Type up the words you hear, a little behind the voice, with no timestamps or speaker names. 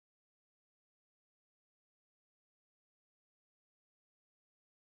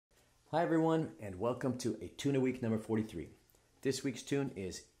Hi everyone, and welcome to a Tune a Week number 43. This week's tune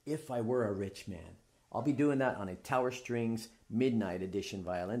is If I Were a Rich Man. I'll be doing that on a Tower Strings Midnight Edition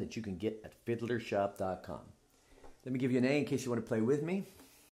violin that you can get at fiddlershop.com. Let me give you an A in case you want to play with me.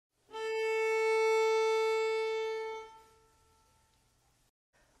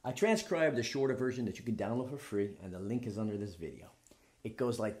 I transcribed the shorter version that you can download for free, and the link is under this video. It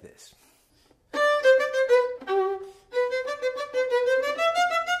goes like this.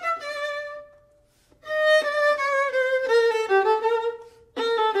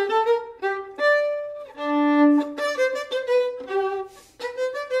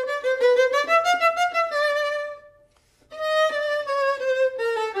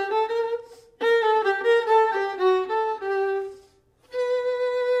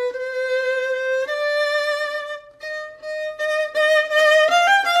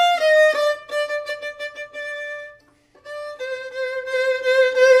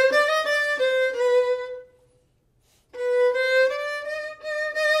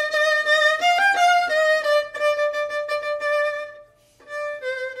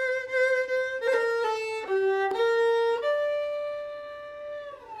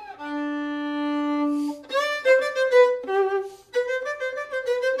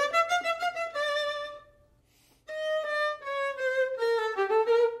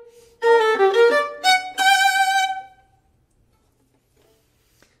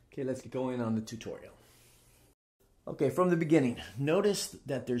 Okay, let's get going on the tutorial. Okay, from the beginning, notice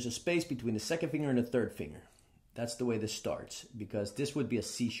that there's a space between the second finger and the third finger. That's the way this starts, because this would be a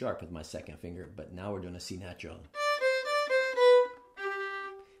C sharp with my second finger, but now we're doing a C natural.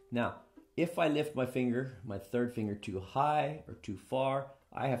 Now, if I lift my finger, my third finger, too high or too far,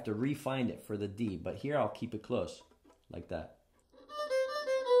 I have to re-find it for the D, but here I'll keep it close, like that.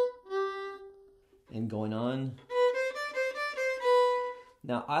 And going on.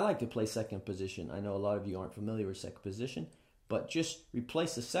 Now, I like to play second position. I know a lot of you aren't familiar with second position, but just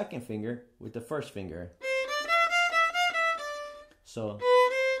replace the second finger with the first finger. So,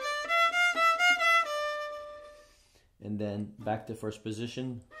 and then back to first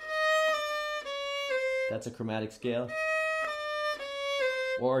position. That's a chromatic scale.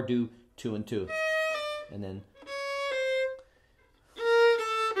 Or do 2 and 2. And then.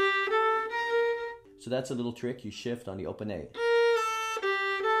 So that's a little trick. You shift on the open A.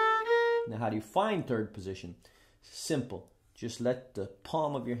 Now, how do you find third position? Simple. Just let the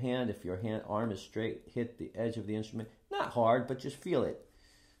palm of your hand, if your arm is straight, hit the edge of the instrument. Not hard, but just feel it.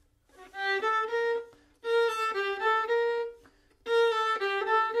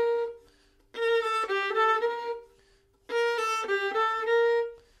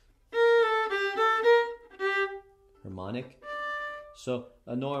 Harmonic. So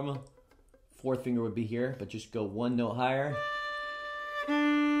a normal fourth finger would be here, but just go one note higher.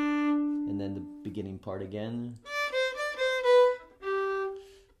 And then the beginning part again.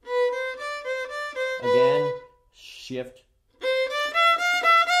 Again, shift.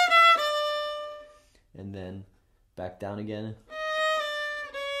 And then back down again.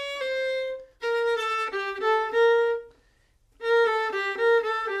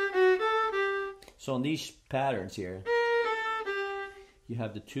 So in these patterns here, you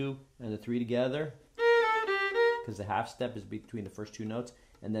have the 2 and the 3 together, because the half step is between the first 2 notes.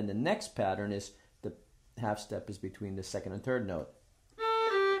 And then the next pattern is the half step is between the second and third note.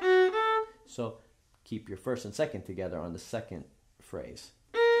 So keep your first and second together on the second phrase.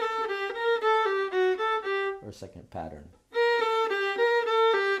 Or second pattern.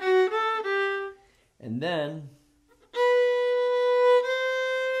 And then,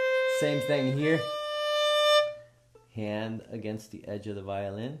 same thing here. Hand against the edge of the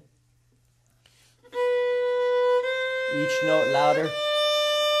violin. Each note louder.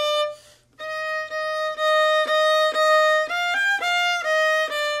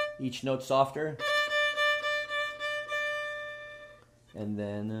 Each note softer. And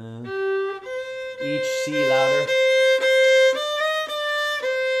then each C louder.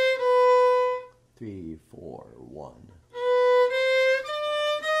 3, 4, 1.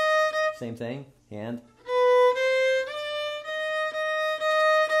 Same thing, hand.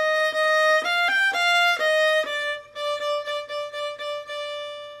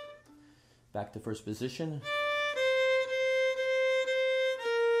 Back to first position.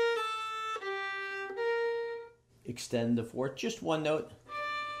 Extend the fourth, just one note.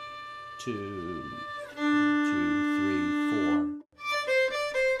 2, 2, 3, 4.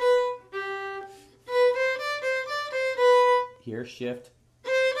 Here, shift.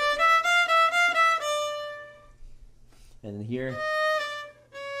 And then here,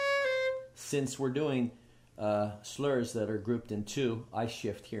 since we're doing slurs that are grouped in 2, I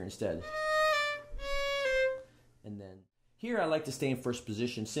shift here instead. And then here I like to stay in first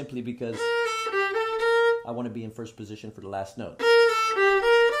position simply because I want to be in first position for the last note.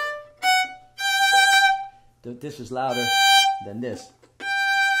 This is louder than this.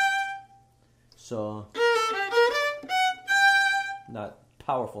 So, not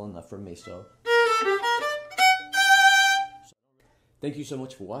powerful enough for me, so. Thank you so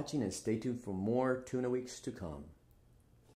much for watching, and stay tuned for more tuna weeks to come.